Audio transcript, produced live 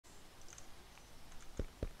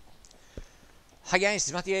Hi guys,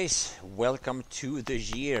 it's Matthias. Welcome to the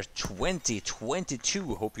year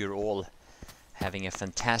 2022. Hope you're all having a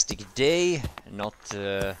fantastic day. Not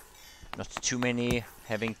too many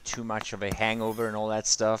having too much of a hangover and all that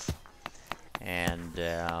stuff. And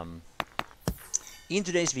in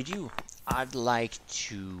today's video, I'd like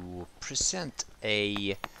to present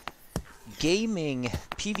a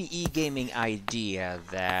PvE gaming idea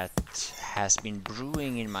that has been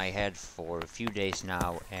brewing in my head for a few days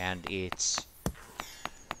now, and it's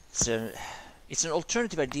an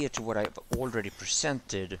alternative idea to what I've already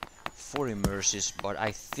presented for Immersys, but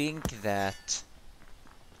I think that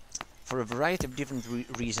for a variety of different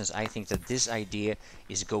reasons, I think that this idea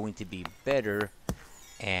is going to be better.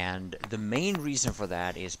 And the main reason for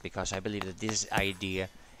that is because I believe that this idea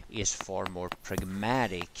is far more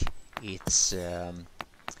pragmatic. It's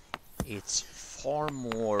far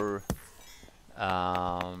more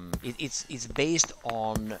it's based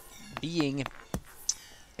on being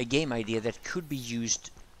a game idea that could be used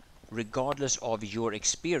regardless of your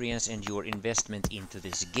experience and your investment into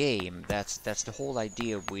this game. That's the whole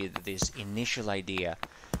idea with this initial idea,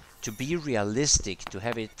 to be realistic, to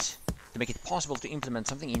make it possible to implement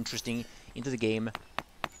something interesting into the game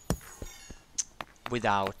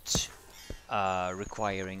without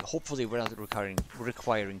hopefully without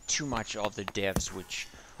requiring too much of the devs, which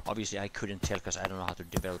obviously I couldn't tell because I don't know how to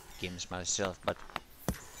develop games myself. But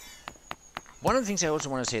one of the things I also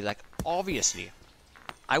want to say, like, obviously,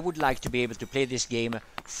 I would like to be able to play this game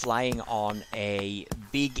flying on a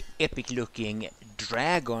big, epic-looking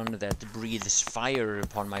dragon that breathes fire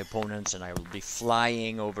upon my opponents, and I will be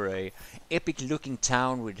flying over a epic-looking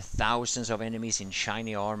town with thousands of enemies in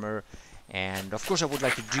shiny armor. And of course, I would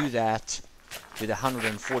like to do that with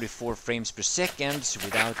 144 frames per second,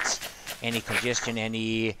 without any congestion,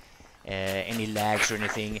 any lags or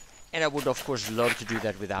anything. And I would, of course, love to do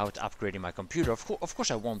that without upgrading my computer. Of course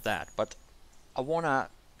I want that, but I want to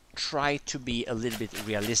try to be a little bit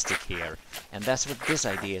realistic here. And that's what this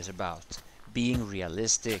idea is about, being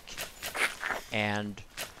realistic. And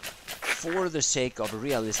for the sake of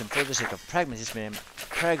realism, for the sake of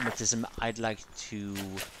pragmatism, I'd like to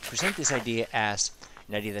present this idea as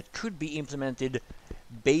an idea that could be implemented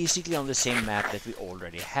basically on the same map that we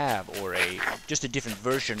already have, or just a different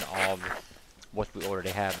version of what we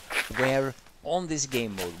already have, where on this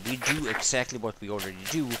game mode we do exactly what we already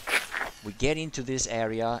do. We get into this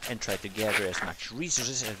area and try to gather as much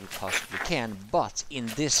resources as we possibly can, but in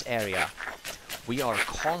this area we are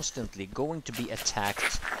constantly going to be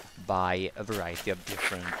attacked by a variety of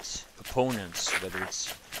different opponents, whether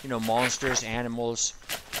it's, monsters, animals,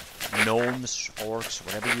 gnomes, orcs,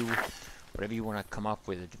 whatever you want to come up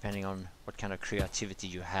with, depending on what kind of creativity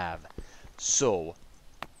you have. So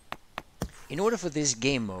in order for this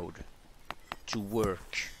game mode to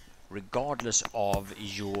work, regardless of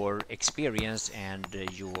your experience and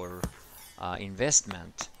your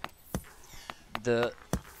investment, in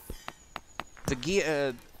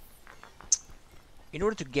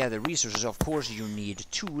order to gather resources, of course, you need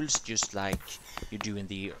tools, just like you do in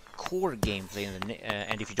the core gameplay.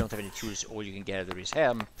 And if you don't have any tools, all you can gather is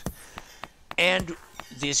hemp. And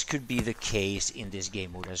this could be the case in this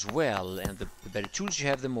game mode as well. And the better tools you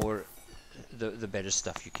have, the better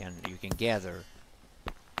stuff you can gather.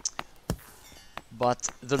 But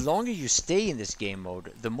the longer you stay in this game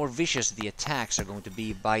mode, the more vicious the attacks are going to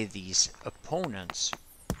be by these opponents.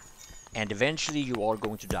 And eventually you are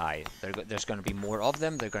going to die. There's going to be more of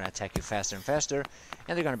them, they're going to attack you faster and faster,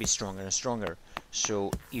 and they're going to be stronger and stronger.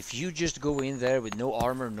 So if you just go in there with no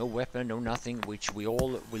armor, no weapon, no nothing, which we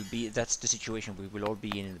all will be, that's the situation we will all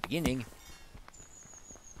be in the beginning,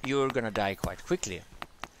 you're going to die quite quickly.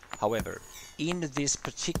 However, in this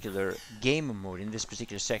particular game mode, in this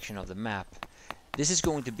particular section of the map, this is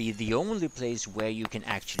going to be the only place where you can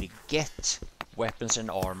actually get weapons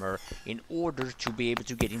and armor in order to be able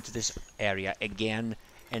to get into this area again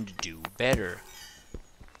and do better.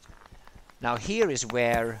 Now here is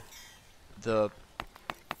where the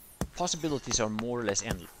possibilities are more or less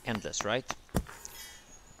endless, right?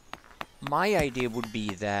 My idea would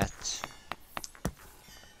be that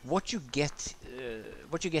what you get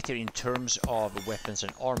here in terms of weapons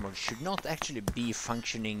and armor should not actually be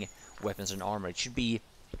functioning weapons and armor. It should be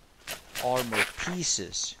armor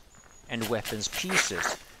pieces and weapons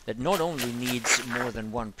pieces that not only needs more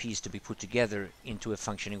than one piece to be put together into a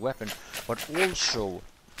functioning weapon, but also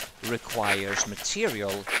requires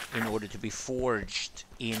material in order to be forged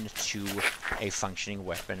into a functioning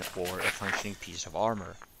weapon or a functioning piece of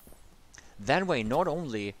armor. That way, not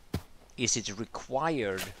only is it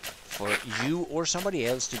required for you or somebody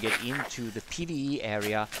else to get into the PvE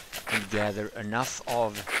area and gather enough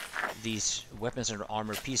of these weapons and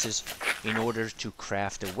armor pieces in order to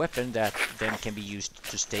craft a weapon that then can be used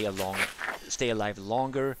to stay alive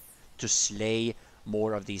longer, to slay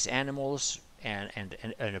more of these animals and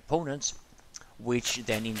opponents, which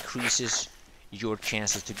then increases your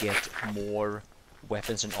chances to get more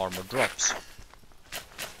weapons and armor drops.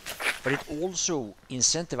 But it also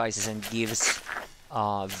incentivizes and gives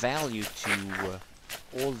value to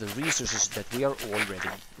all the resources that we are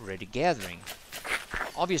already gathering.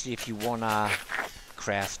 Obviously, if you wanna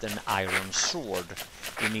craft an iron sword,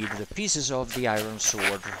 you need the pieces of the iron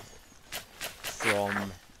sword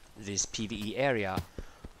from this PvE area,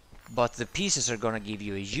 but the pieces are gonna give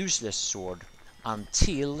you a useless sword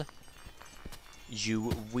until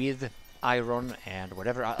you, with iron and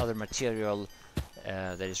whatever other material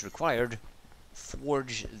that is required,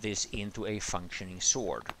 forge this into a functioning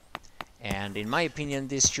sword. And in my opinion,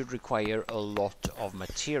 this should require a lot of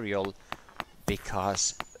material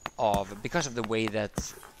because of the way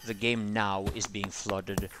that the game now is being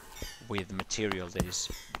flooded with material that is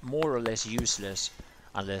more or less useless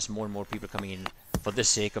unless more and more people are coming in for the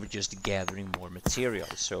sake of just gathering more material.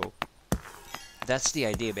 So that's the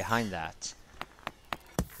idea behind that.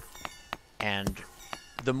 And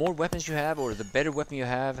the more weapons you have, or the better weapon you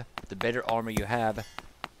have, the better armor you have,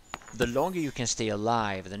 the longer you can stay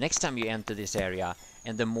alive the next time you enter this area,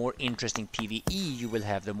 and the more interesting PvE you will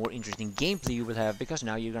have, the more interesting gameplay you will have, because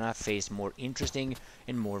now you're gonna face more interesting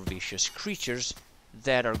and more vicious creatures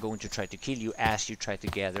that are going to try to kill you as you try to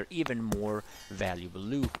gather even more valuable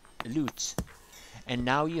loot. And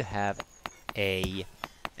now you have an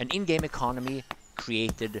in-game economy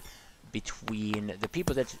created between the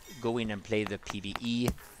people that go in and play the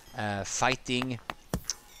PvE fighting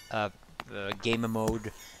game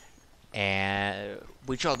mode, and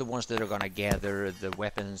which are the ones that are gonna gather the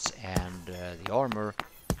weapons and the armor,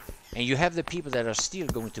 and you have the people that are still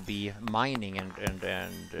going to be mining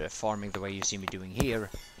and farming the way you see me doing here.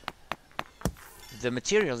 The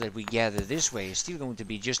material that we gather this way is still going to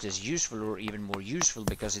be just as useful or even more useful,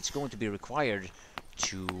 because it's going to be required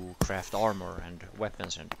to craft armor and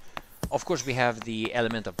weapons. And of course we have the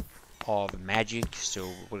element of magic, so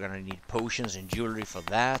we're gonna need potions and jewelry for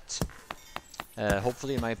that,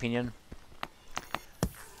 hopefully, in my opinion.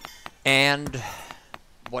 And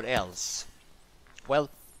what else? Well,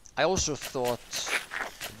 I also thought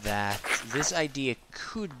that this idea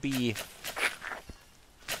could be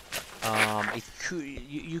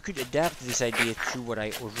you could adapt this idea to what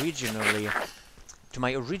I originally, to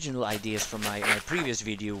my original ideas from my previous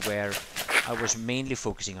video, where I was mainly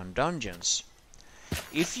focusing on dungeons.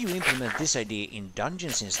 If you implement this idea in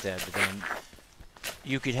dungeons instead, then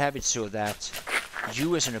you could have it so that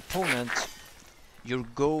you as an opponent, your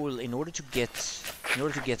goal in order to get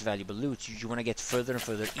valuable loot, you want to get further and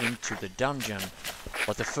further into the dungeon.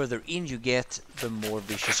 But the further in you get, the more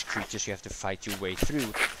vicious creatures you have to fight your way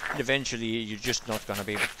through. And eventually you're just not going to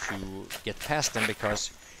be able to get past them,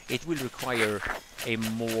 because it will require a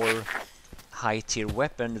more high tier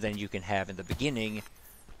weapon than you can have in the beginning.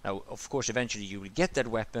 Now, of course, eventually you will get that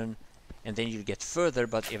weapon, and then you'll get further,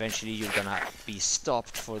 but eventually you're gonna be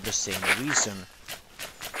stopped for the same reason.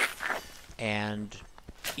 And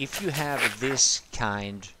if you have this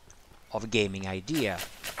kind of gaming idea,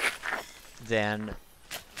 then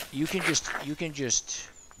you can just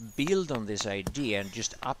build on this idea and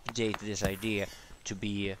just update this idea to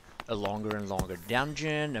be a longer and longer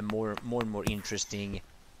dungeon, and more and more interesting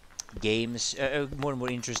games, more and more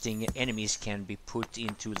interesting enemies can be put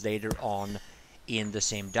into later on in the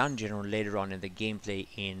same dungeon, or later on in the gameplay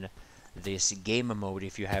in this game mode,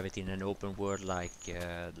 if you have it in an open world like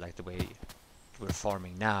the way we're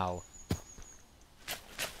farming now.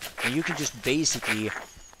 And you can just basically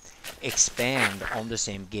expand on the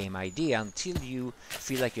same game idea until you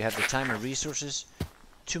feel like you have the time and resources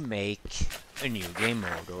to make a new game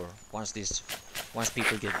mode, or once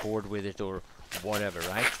people get bored with it, or whatever,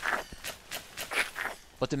 right?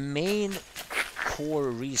 But the main core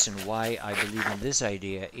reason why I believe in this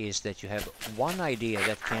idea is that you have one idea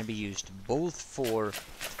that can be used both for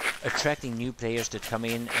attracting new players that come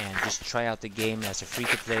in and just try out the game as a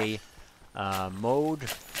free-to-play mode,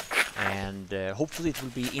 and hopefully it will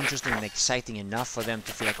be interesting and exciting enough for them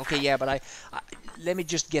to feel like, okay, yeah, but let me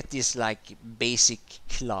just get this like basic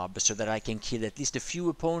club so that I can kill at least a few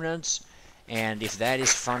opponents, and if that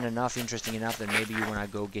is fun enough, interesting enough, then maybe you want to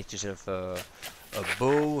go get yourself a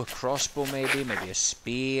bow, a crossbow, maybe a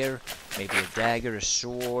spear, maybe a dagger, a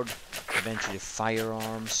sword, eventually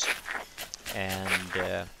firearms. And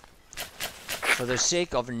for the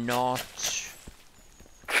sake of not,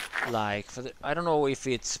 like, I don't know if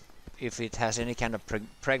if it has any kind of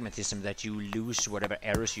pragmatism that you lose whatever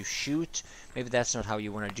arrows you shoot. Maybe that's not how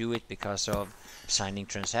you want to do it because of signing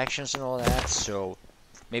transactions and all that. So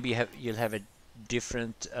maybe you'll have a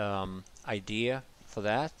different idea for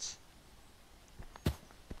that.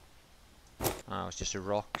 Oh, it's just a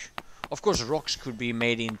rock. Of course, rocks could be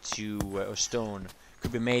made into stone.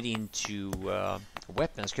 Could be made into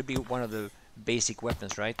weapons. Could be one of the basic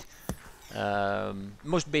weapons, right?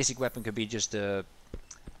 Most basic weapon could be just a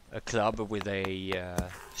club with a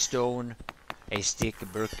stone, a stick, a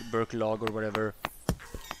birk log or whatever,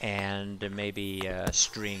 and maybe a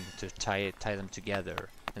string to tie them together.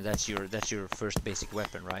 And that's your first basic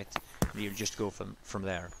weapon, right? And you just go from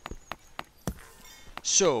there.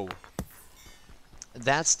 So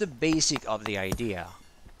that's the basic of the idea,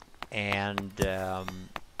 and then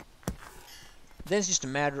it's just a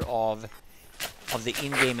matter of the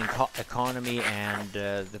in-game economy and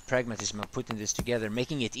the pragmatism of putting this together,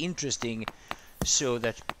 making it interesting, so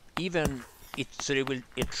that it will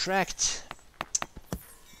attract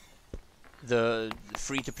the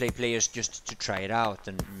free-to-play players just to try it out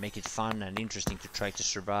and make it fun and interesting to try to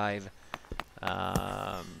survive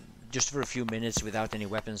just for a few minutes without any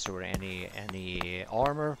weapons or any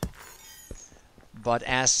armor. But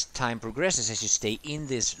as time progresses, as you stay in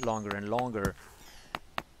this longer and longer,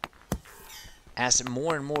 as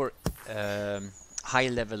more and more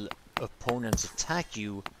high-level opponents attack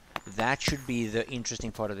you, that should be the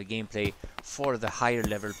interesting part of the gameplay for the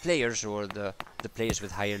higher-level players, or the players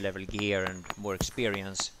with higher-level gear and more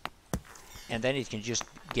experience. And then it can just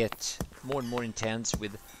get more and more intense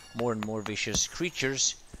with more and more vicious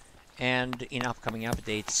creatures. And in upcoming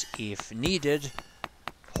updates, if needed,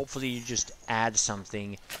 hopefully you just add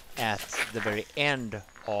something at the very end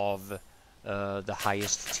of the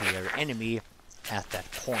highest tier enemy at that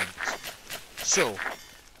point. So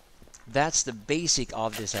that's the basic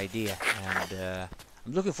of this idea, and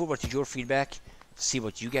I'm looking forward to your feedback, see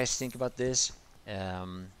what you guys think about this.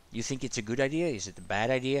 You think it's a good idea? Is it a bad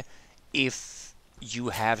idea? If you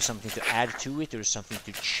have something to add to it or something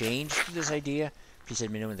to change to this idea, please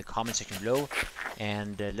let me know in the comment section below,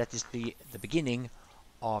 and let this be the beginning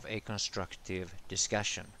of a constructive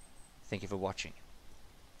discussion. Thank you for watching.